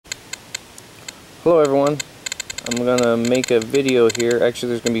Hello everyone, I'm gonna make a video here. Actually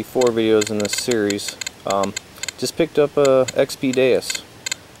there's gonna be 4 videos in this series. Just picked up a XP Deus.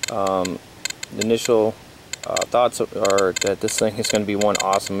 The initial thoughts are that this thing is going to be one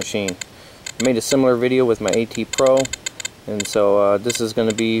awesome machine. I made a similar video with my AT Pro, and so this is going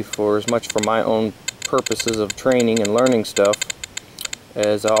to be for as much for my own purposes of training and learning stuff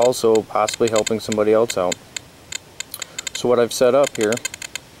as also possibly helping somebody else out. So what I've set up here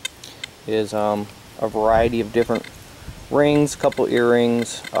is a variety of different rings, couple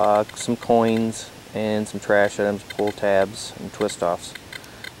earrings, some coins, and some trash items, pull tabs, and twist offs.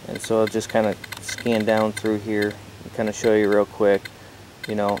 And so I'll just kind of scan down through here and kind of show you real quick.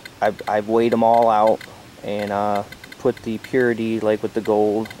 You know, I've weighed them all out and put the purity, like with the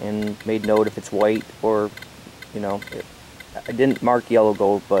gold, and made note if it's white or, you know, I didn't mark yellow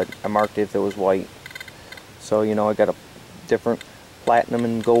gold, but I marked it if it was white. So, you know, I got a different platinum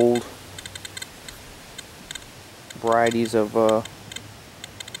and gold varieties of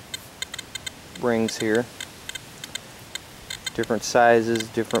rings here. Different sizes,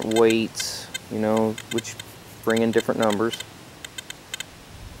 different weights, you know, which bring in different numbers.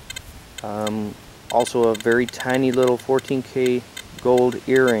 Also a very tiny little 14K gold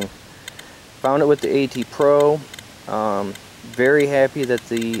earring. Found it with the AT Pro. Very happy that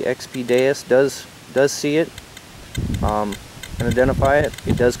the XP Deus does see it and identify it.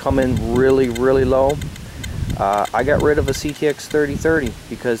 It does come in really low. I got rid of a CTX 3030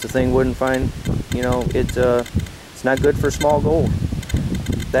 because the thing wouldn't find, you know, it's not good for small gold.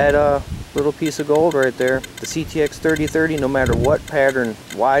 That little piece of gold right there, the CTX 3030, no matter what pattern,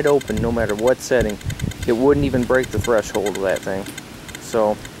 wide open, no matter what setting, it wouldn't even break the threshold of that thing.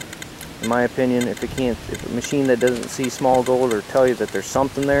 So, in my opinion, if a machine that doesn't see small gold or tell you that there's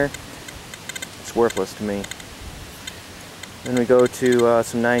something there, it's worthless to me. Then we go to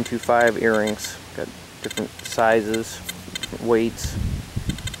some 925 earrings. Got different sizes, different weights.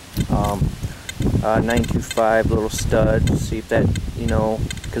 925 little stud. See if that, you know,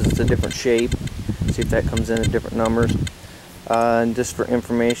 because it's a different shape. See if that comes in at different numbers. And just for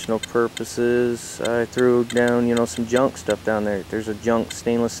informational purposes, I threw down, you know, some junk stuff down there. There's a junk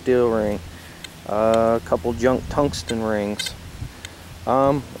stainless steel ring, a couple junk tungsten rings,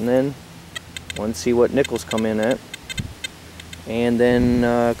 and then want to see what nickels come in at. And then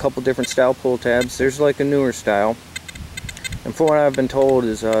a couple different style pull tabs. There's like a newer style, and from what I've been told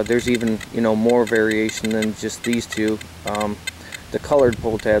is there's even, you know, more variation than just these two. The colored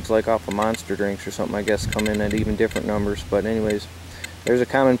pull tabs, like off of Monster drinks or something, I guess come in at even different numbers. But anyways, there's a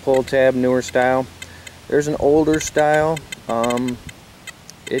common pull tab, newer style. There's an older style.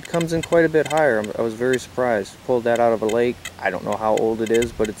 It comes in quite a bit higher. I was very surprised. Pulled that out of a lake. I don't know how old it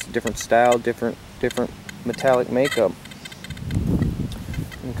is, but it's a different style, different metallic makeup.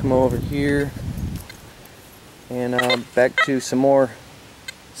 And come over here and back to some more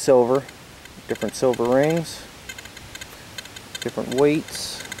silver, different silver rings, different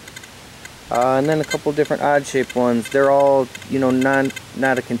weights, and then a couple different odd shaped ones. They're all, you know,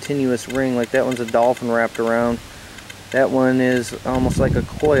 not a continuous ring. Like that one's a dolphin wrapped around. That one is almost like a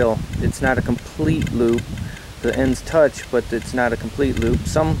coil. It's not a complete loop. The ends touch, but it's not a complete loop.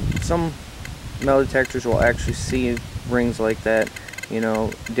 Some metal detectors will actually see rings like that, you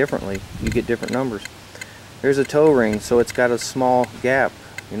know, differently. You get different numbers. There's a toe ring, so it's got a small gap.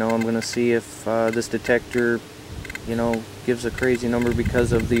 You know, I'm gonna see if this detector, you know, gives a crazy number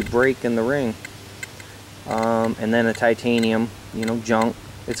because of the break in the ring. And then a titanium, you know, junk.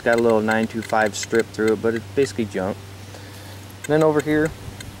 It's got a little 925 strip through it, but it's basically junk. And then over here,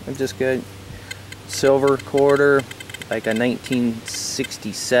 I've just got silver quarter, like a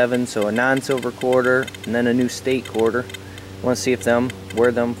 1967, so a non-silver quarter, and then a new state quarter. I want to see if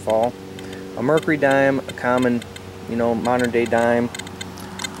where them fall. A mercury dime, a common, you know, modern day dime.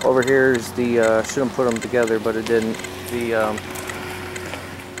 Over here is the, shouldn't put them together, but it didn't, the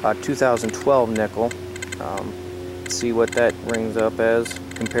 2012 nickel. See what that rings up as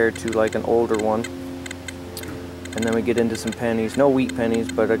compared to like an older one. And then we get into some pennies. No wheat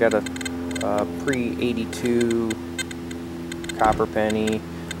pennies, but I got a pre-82 copper penny,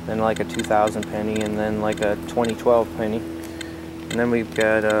 then like a 2000 penny, and then like a 2012 penny. And then we've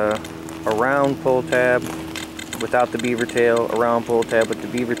got a round pull tab without the beaver tail, a round pull tab with the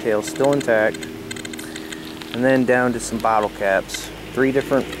beaver tail still intact, and then down to some bottle caps. 3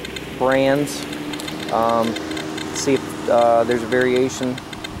 different brands. See if there's a variation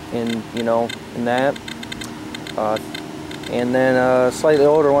in, you know, in that. And then a slightly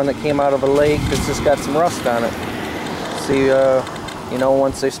older one that came out of a lake that's just got some rust on it. See, you know,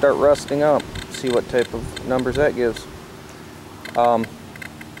 once they start rusting up, see what type of numbers that gives.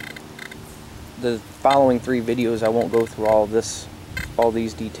 the following 3 videos I won't go through all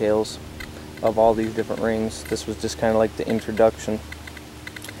these details of all these different rings. This was just kind of like the introduction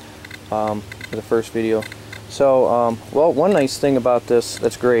for the first video. So well, one nice thing about this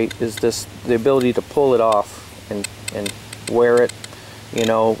that's great is the ability to pull it off and wear it, you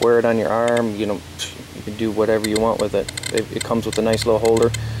know, wear it on your arm. You know, you can do whatever you want with it. It comes with a nice little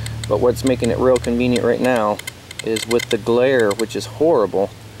holder. But what's making it real convenient right now is with the glare, which is horrible,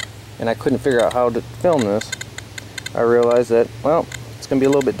 and I couldn't figure out how to film this. I realized that, well, it's going to be a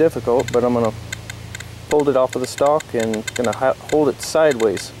little bit difficult, but I'm going to hold it off of the stalk and going to hold it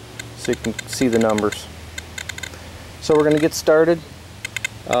sideways so you can see the numbers. So we're going to get started.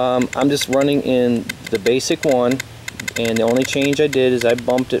 I'm just running in the basic one, and the only change I did is I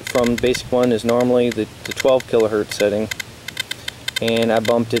bumped it from basic one is normally the 12 kilohertz setting, and I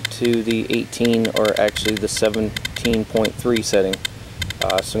bumped it to the 18, or actually the 17.3 setting.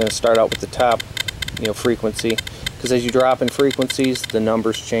 So I'm going to start out with the top, you know, frequency, because as you drop in frequencies, the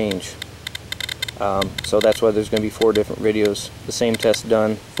numbers change. So that's why there's going to be 4 different videos, the same test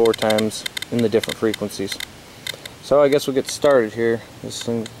done 4 times in the different frequencies. So I guess we'll get started here. This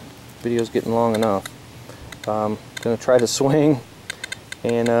video's getting long enough. I'm going to try to swing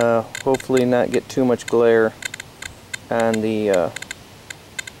and hopefully not get too much glare on the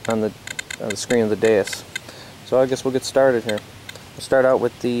screen of the dais. So I guess we'll get started here. We'll start out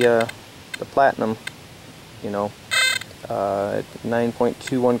with the platinum, you know,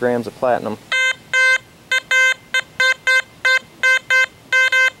 9.21 grams of platinum.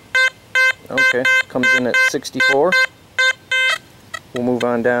 Okay, comes in at 64. We'll move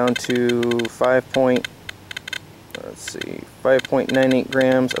on down to 5.98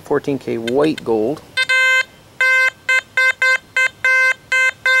 grams of 14K white gold.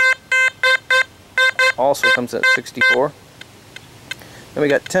 Also comes at 64. Then we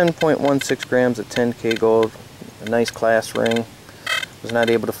got 10.16 grams of 10K gold, a nice class ring. Was not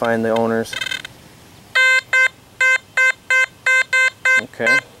able to find the owners.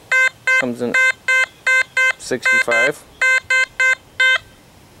 Okay, comes in 65.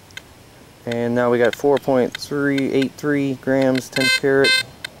 And now we got 4.383 grams 10 karat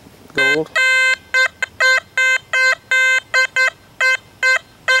gold.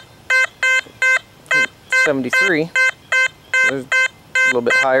 $73. There's a little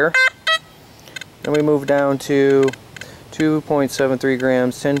bit higher. Then we move down to 2.73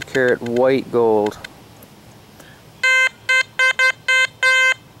 grams 10 karat white gold.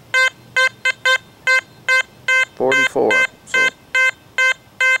 $44. So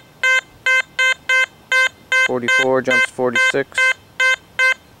 44 jumps to 46.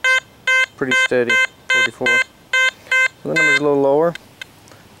 Pretty steady. 44. So the number's a little lower.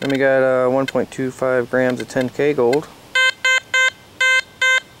 Then we got 1.25 grams of 10K gold.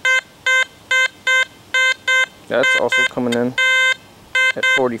 That's also coming in at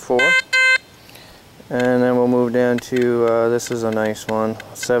 44. And then we'll move down to, this is a nice one,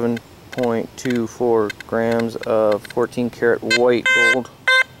 7.24 grams of 14 karat white gold.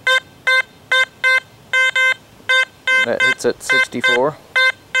 That hits at 64.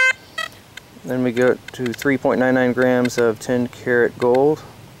 Then we go to 3.99 grams of 10 karat gold.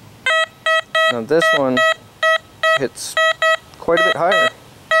 Now this one hits quite a bit higher.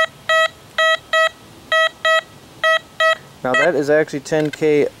 Now that is actually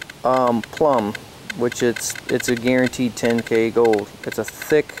 10K plum, which it's a guaranteed 10K gold. It's a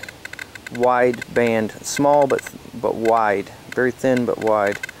thick, wide band, small but wide, very thin but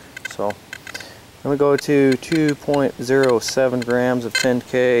wide. So then we go to 2.07 grams of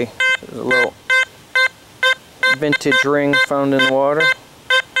 10K. There's a little vintage ring found in the water,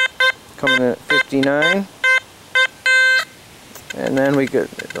 coming in at 59. And then we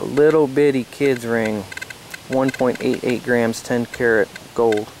get a little bitty kid's ring, 1.88 grams 10 karat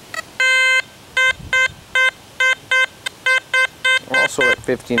gold. Also at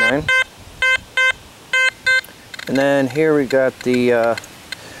 59. And then here we got the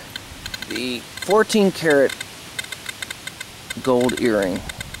 14 karat gold earring.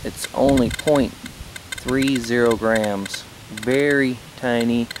 It's only 0.30 grams. Very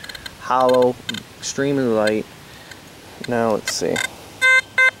tiny, hollow, extremely light. Now let's see.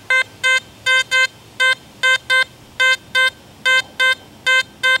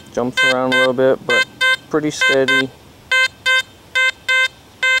 Jumps around a little bit, but pretty steady.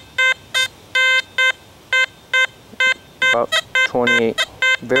 About 28.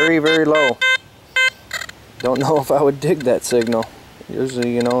 Very, very low. Don't know if I would dig that signal.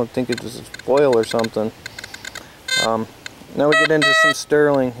 Usually, you know, I think it was foil or something. Now we get into some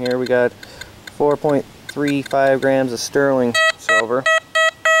sterling here. We got 4.35 grams of sterling silver.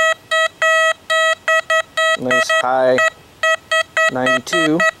 Nice high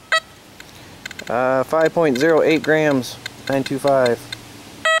 92. 5.08 grams, 925.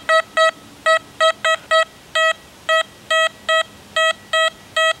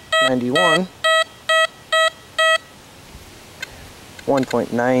 $91.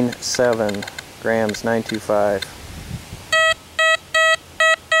 1.97 grams, 925.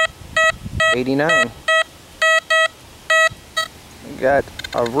 89. Got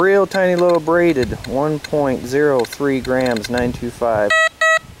a real tiny little braided, 1.03 grams, 925.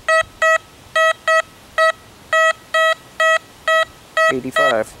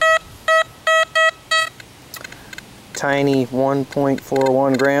 85. Tiny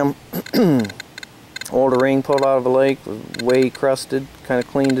 1.41 gram. Older ring pulled out of a lake, was way crusted, kind of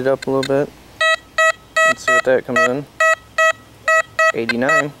cleaned it up a little bit. Let's see what that comes in.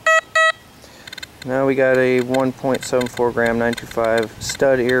 89. Now we got a 1.74 gram 925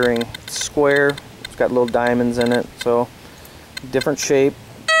 stud earring. It's square, it's got little diamonds in it, so different shape.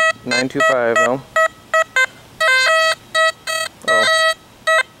 925 though. Oh,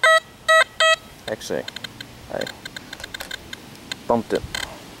 actually, I bumped it.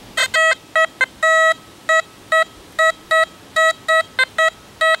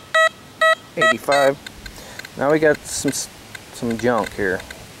 $85. Now we got some junk here.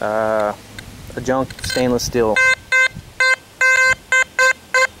 A junk stainless steel.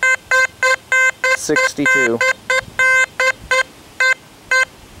 62.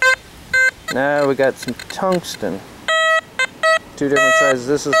 Now we got some tungsten. Two different sizes.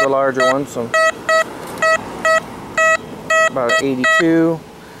 This is the larger one, so about 82.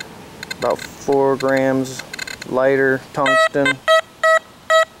 About 4 grams lighter tungsten.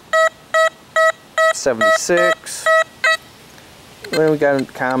 76. Then we got a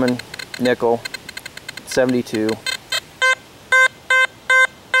common nickel, 72.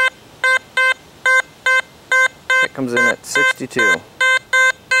 That comes in at 62.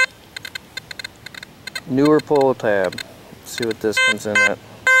 Newer pull tab. Let's see what this comes in at.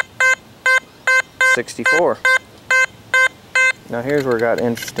 64. Now here's where it got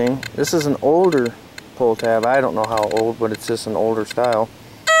interesting. This is an older pull tab. I don't know how old, but it's just an older style.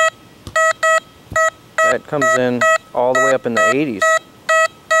 That comes in all the way up in the 80s.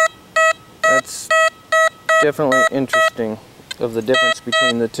 That's definitely interesting of the difference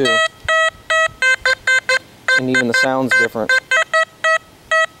between the two. And even the sound's different.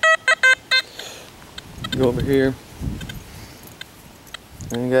 Go over here.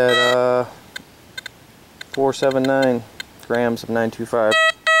 And you got 479 grams of 925.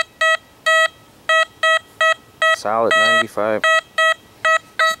 Solid 95.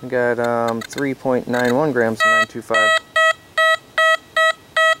 We got 3.91 grams of 925.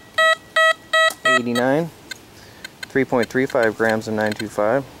 89. 3.35 grams of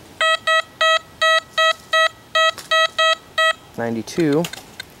 925. 92.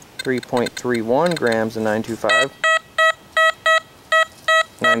 3.31 grams of 925.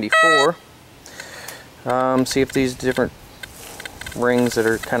 94. See if these different rings that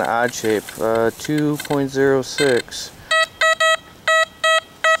are kind of odd shape. 2.06.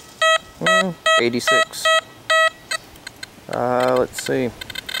 86. Let's see.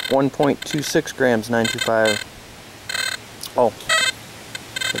 1.26 grams 925. Oh,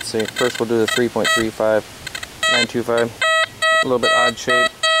 let's see. First we'll do the 3.35 925. A little bit odd shape.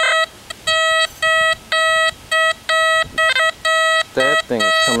 That thing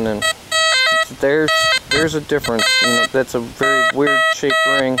is coming in. There's a difference. You know, that's a very weird shaped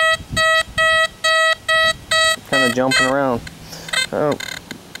ring. Kind of jumping around. Oh,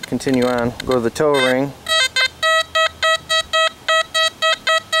 continue on. Go to the toe ring.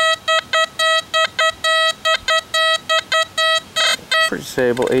 Pretty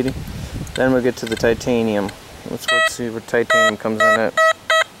stable, 80. Then we'll get to the titanium. Let's see what titanium comes in at.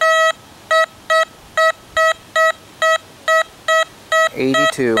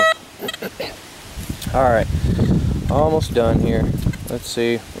 82. Alright, almost done here. Let's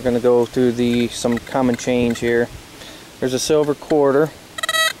see, we're going to go through some common change here. There's a silver quarter.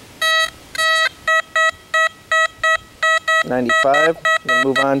 95. We're going to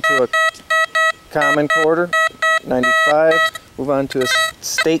move on to a common quarter. 95. Move on to a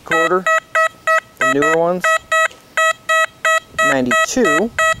state quarter. The newer ones. 92.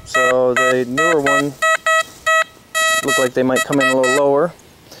 So the newer one look like they might come in a little lower.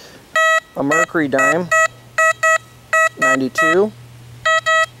 A mercury dime. 92.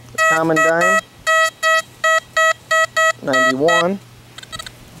 A common dime. 91.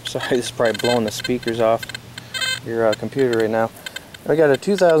 Sorry, this is probably blowing the speakers off your computer right now. I got a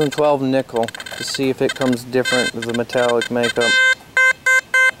 2012 nickel to see if it comes different with the metallic makeup.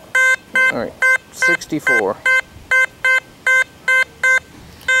 Alright, 64.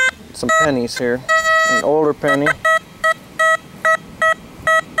 Some pennies here. An older penny.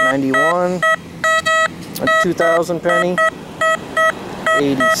 91. A 2000 penny.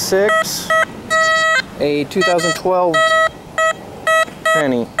 86. A 2012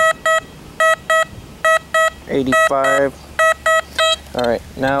 penny. 85. Alright,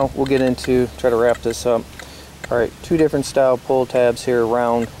 now we'll get into, try to wrap this up. Alright, two different style pull tabs here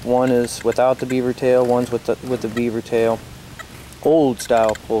around. One is without the beaver tail, one's with the beaver tail. Old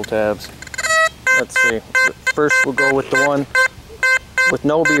style pull tabs. Let's see. First we'll go with the one with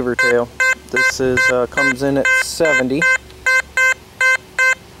no beaver tail. This is comes in at 70.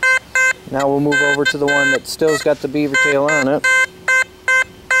 Now we'll move over to the one that still's got the beaver tail on it.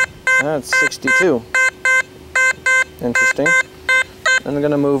 That's 62. Interesting. And I'm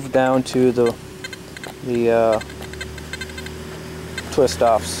going to move down to the twist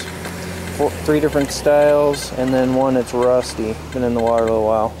offs. Three different styles, and then one that's rusty, been in the water a little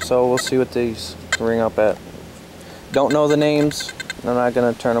while. So we'll see what these ring up at. Don't know the names. I'm not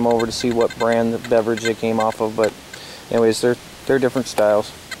going to turn them over to see what brand the beverage they came off of, but anyways, they're different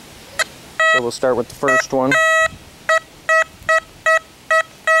styles. So we'll start with the first one.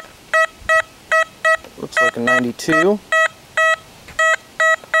 Looks like a 92.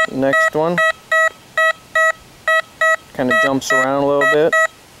 Next one kind of jumps around a little bit.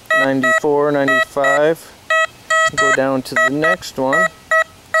 94, 95. Go down to the next one.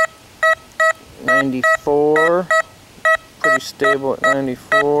 94. Pretty stable at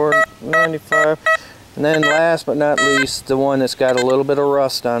 94, 95. And then last but not least, the one that's got a little bit of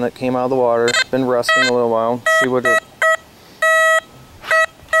rust on it, came out of the water. It's been rusting a little while. See what it...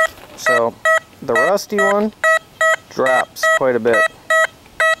 So, the rusty one drops quite a bit.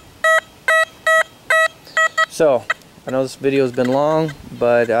 So, I know this video has been long,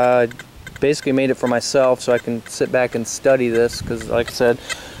 but I basically made it for myself so I can sit back and study this, because like I said,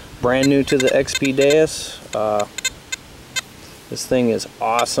 brand new to the XP Deus. This thing is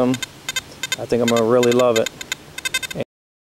awesome. I think I'm going to really love it.